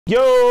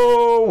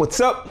Yo,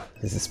 what's up?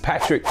 This is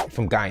Patrick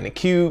from Guy in the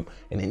Cube,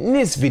 and in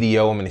this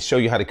video, I'm going to show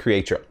you how to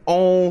create your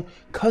own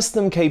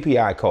custom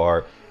KPI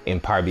card in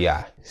Power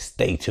BI.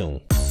 Stay tuned.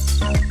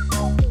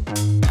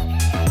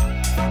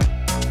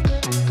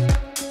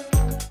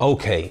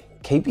 Okay,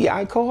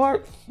 KPI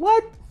card?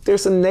 What?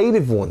 There's some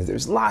native ones.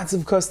 There's lots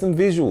of custom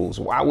visuals.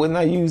 Why wouldn't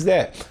I use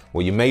that?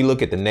 Well, you may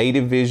look at the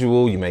native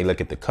visual, you may look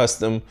at the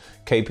custom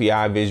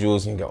KPI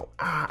visuals and go,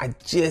 I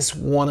just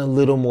want a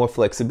little more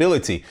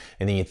flexibility.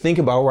 And then you think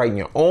about writing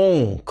your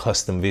own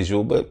custom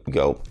visual, but you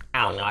go,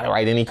 I don't know how to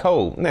write any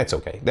code. And that's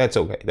okay, that's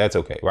okay, that's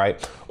okay,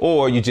 right?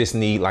 Or you just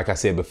need, like I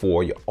said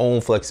before, your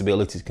own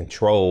flexibility to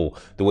control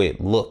the way it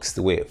looks,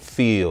 the way it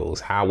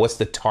feels, what's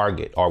the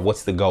target or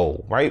what's the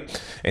goal, right?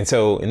 And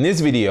so in this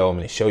video, I'm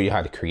gonna show you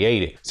how to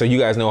create it. So you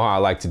guys know how I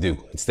like to do.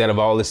 Instead of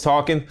all this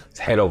talking, let's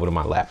head over to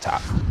my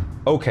laptop.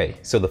 Okay,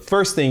 so the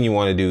first thing you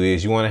want to do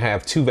is you want to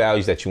have two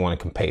values that you want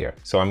to compare.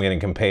 So I'm going to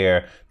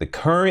compare the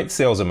current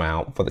sales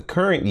amount for the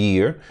current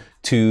year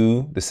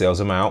to the sales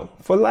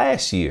amount for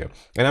last year.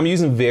 And I'm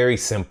using very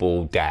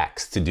simple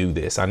DAX to do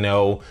this. I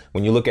know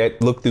when you look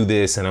through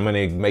this, and I'm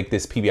going to make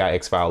this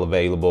PBIX file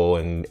available,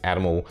 and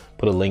Adam will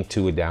put a link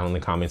to it down in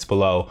the comments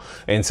below.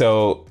 And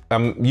so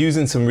I'm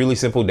using some really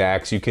simple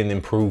DAX. You can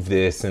improve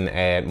this and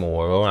add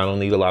more, or I don't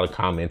need a lot of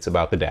comments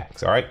about the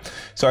DAX. All right.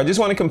 So I just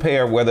want to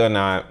compare whether or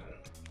not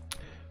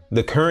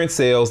the current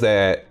sales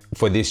that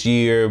for this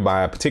year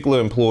by a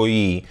particular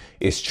employee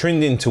is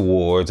trending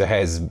towards or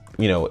has,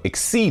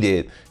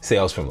 exceeded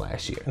sales from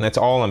last year. And that's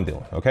all I'm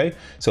doing, okay?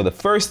 So the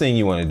first thing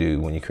you wanna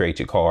do when you create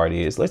your card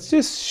is, let's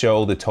just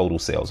show the total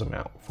sales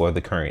amount for the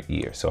current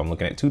year. So I'm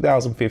looking at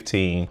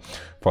 2015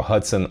 for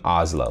Hudson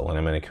Oslo, and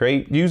I'm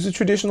gonna use the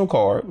traditional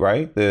card,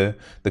 right? The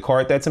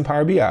card that's in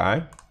Power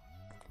BI.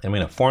 I'm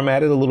gonna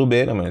format it a little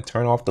bit. I'm gonna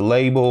turn off the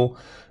label.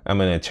 I'm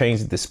gonna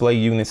change the display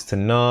units to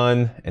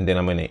none, and then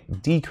I'm gonna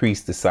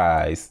decrease the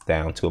size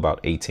down to about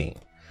 18,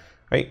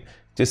 right?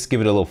 Just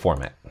give it a little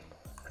format,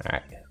 all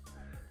right?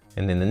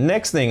 And then the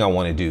next thing I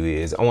wanna do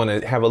is I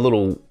wanna have a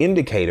little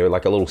indicator,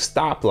 like a little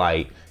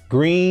stoplight,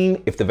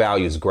 green if the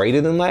value is greater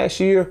than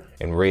last year,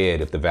 and red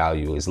if the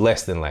value is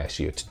less than last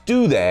year. To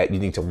do that, you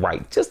need to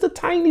write just a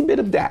tiny bit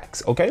of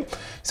DAX, okay?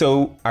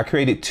 So I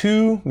created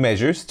two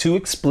measures, two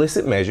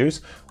explicit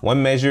measures.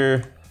 One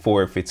measure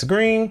for if it's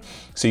green.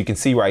 So you can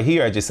see right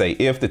here, I just say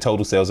if the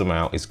total sales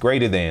amount is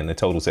greater than the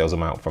total sales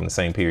amount from the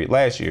same period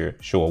last year,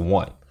 show a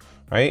 1,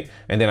 right?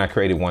 And then I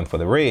created one for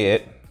the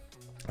red,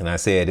 and I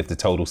said if the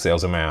total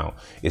sales amount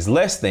is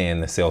less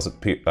than the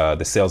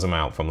sales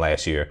amount from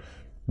last year,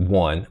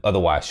 1,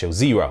 otherwise show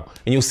 0.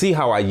 And you'll see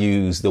how I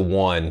use the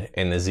 1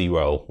 and the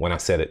 0 when I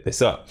set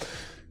this up.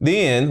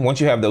 Then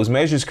once you have those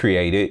measures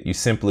created, you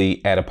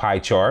simply add a pie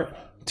chart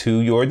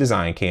to your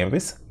design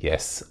canvas.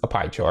 Yes, a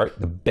pie chart,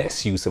 the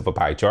best use of a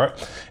pie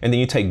chart. And then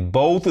you take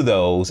both of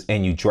those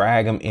and you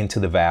drag them into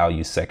the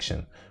value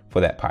section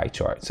for that pie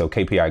chart. So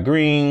KPI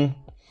green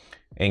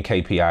and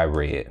KPI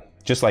red,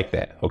 just like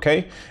that,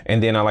 okay?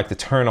 And then I like to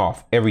turn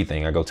off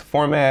everything. I go to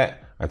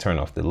format, I turn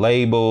off the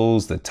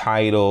labels, the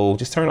title,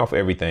 just turn off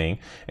everything.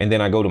 And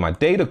then I go to my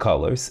data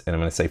colors, and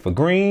I'm gonna say for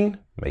green,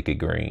 make it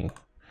green.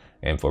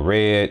 And for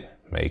red,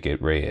 make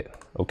it red,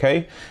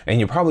 okay? And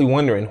you're probably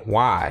wondering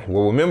why.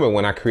 Well, remember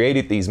when I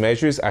created these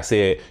measures, I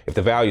said, if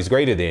the value is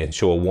greater than,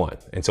 show a 1.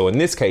 And so in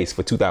this case,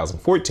 for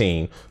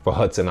 2014, for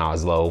Hudson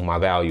Oslo, my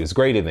value is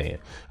greater than.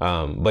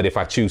 But if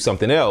I choose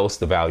something else,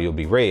 the value will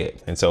be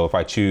red. And so if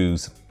I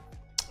choose,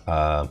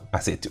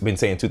 been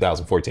saying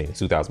 2014, it's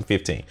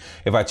 2015.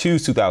 If I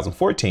choose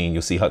 2014,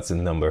 you'll see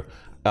Hudson number,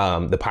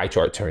 the pie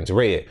chart turns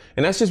red.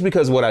 And that's just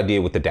because of what I did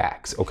with the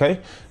DAX, okay?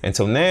 And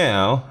so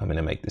now I'm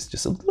gonna make this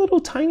just a little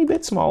tiny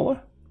bit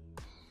smaller.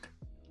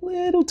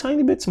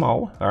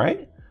 All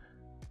right?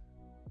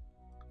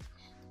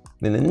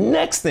 Then the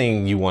next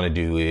thing you wanna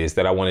do is,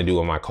 that I wanna do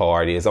on my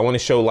card is, I wanna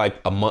show like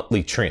a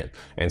monthly trend.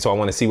 And so I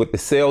wanna see what the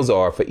sales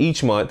are for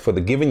each month for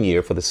the given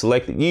year, for the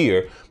selected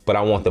year, but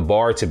I want the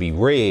bar to be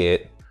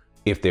red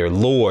if they're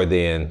lower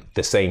than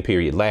the same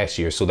period last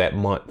year, so that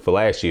month for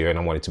last year, and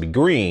I want it to be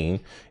green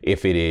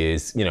if it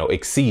is,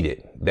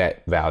 exceeded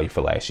that value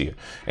for last year.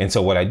 And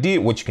so what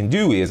you can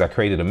do is I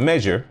created a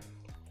measure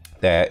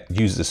that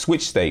uses a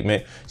switch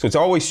statement. So it's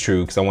always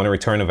true because I want to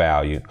return a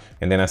value.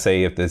 And then I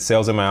say if the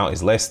sales amount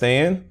is less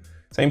than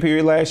same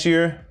period last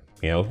year,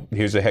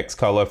 here's a hex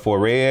color for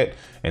red.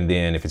 And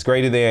then if it's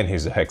greater than,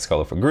 here's a hex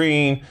color for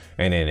green.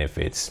 And then if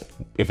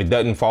it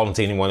doesn't fall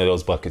into any one of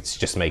those buckets,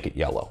 just make it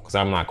yellow, because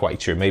I'm not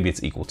quite sure. Maybe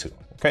it's equal to,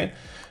 okay?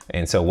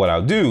 And so what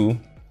I'll do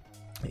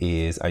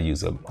is I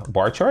use a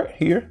bar chart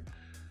here.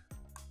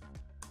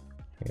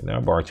 Here's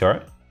our bar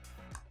chart.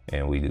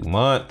 And we do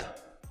month.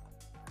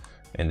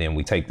 And then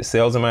we take the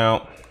sales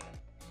amount.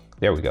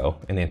 There we go.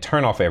 And then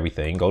turn off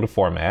everything, go to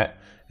format.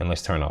 And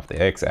let's turn off the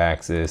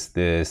x-axis,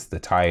 the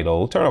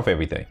title, turn off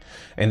everything.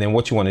 And then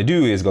what you want to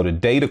do is go to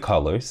data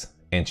colors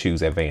and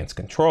choose advanced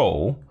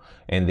control.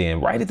 And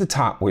then right at the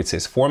top where it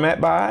says format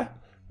by,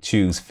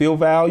 choose fill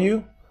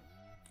value,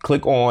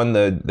 click on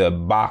the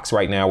box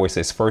right now where it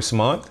says first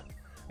month,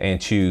 and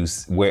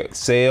choose where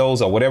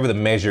sales or whatever the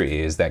measure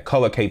is, that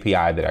color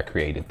KPI that I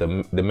created,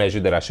 the measure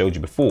that I showed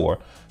you before.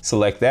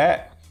 Select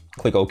that,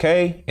 click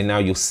OK, and now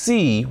you'll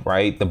see,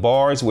 right, the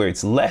bars where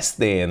it's less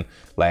than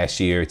last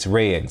year, it's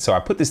red. So I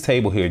put this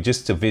table here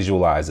just to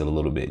visualize it a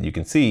little bit. You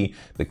can see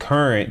the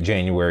current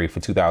January for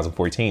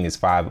 2014 is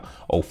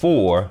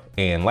 504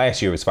 and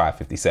last year was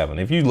 557.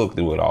 If you look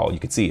through it all, you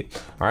can see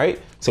it. All right,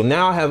 so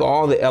now I have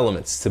all the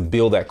elements to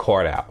build that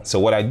card out. So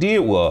what I did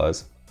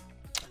was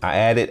I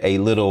added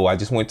I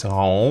just went to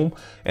home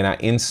and I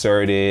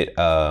inserted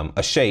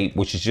a shape,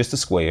 which is just a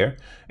square,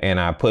 and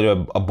I put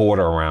a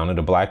border around it,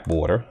 a black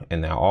border.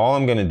 And now all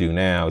I'm gonna do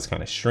now is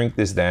kind of shrink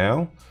this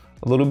down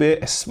a little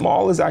bit, as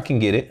small as I can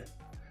get it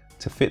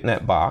to fit in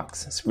that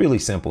box. It's really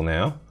simple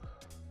now,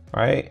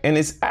 right? And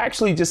it's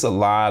actually just a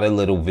lot of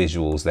little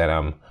visuals that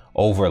I'm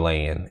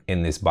overlaying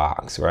in this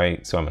box,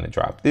 right? So I'm gonna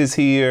drop this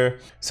here.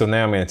 So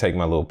now I'm gonna take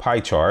my little pie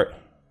chart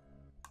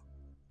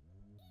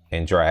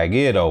and drag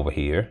it over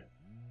here.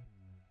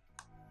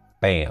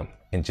 Bam.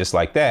 And just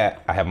like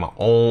that, I have my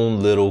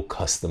own little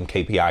custom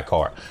KPI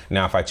card.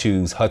 Now, if I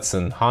choose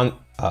Hudson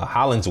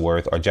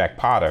Hollingsworth or Jack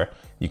Potter,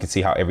 you can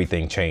see how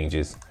everything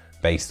changes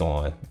based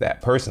on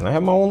that person. I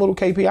have my own little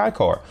KPI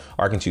card.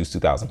 Or I can choose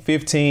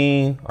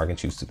 2015, or I can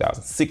choose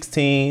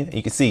 2016. And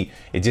you can see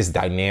it just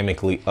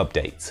dynamically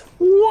updates.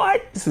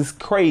 What? This is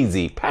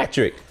crazy.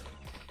 Patrick,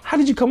 how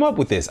did you come up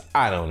with this?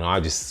 I don't know.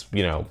 I just,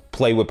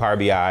 play with Power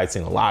BI,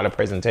 seen a lot of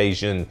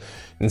presentation,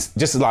 and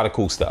just a lot of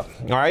cool stuff.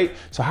 All right.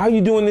 So how are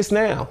you doing this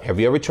now? Have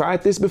you ever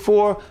tried this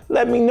before?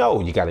 Let me know.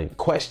 You got any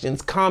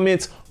questions,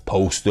 comments?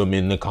 Post them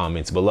in the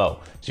comments below.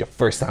 It's your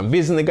first time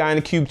visiting the Guy in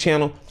the Cube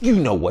channel. You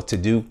know what to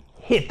do.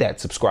 Hit that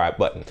subscribe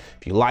button.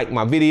 If you like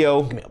my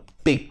video, give me a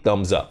big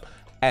thumbs up.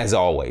 As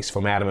always,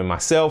 from Adam and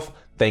myself,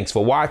 thanks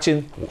for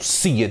watching. We'll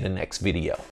see you in the next video.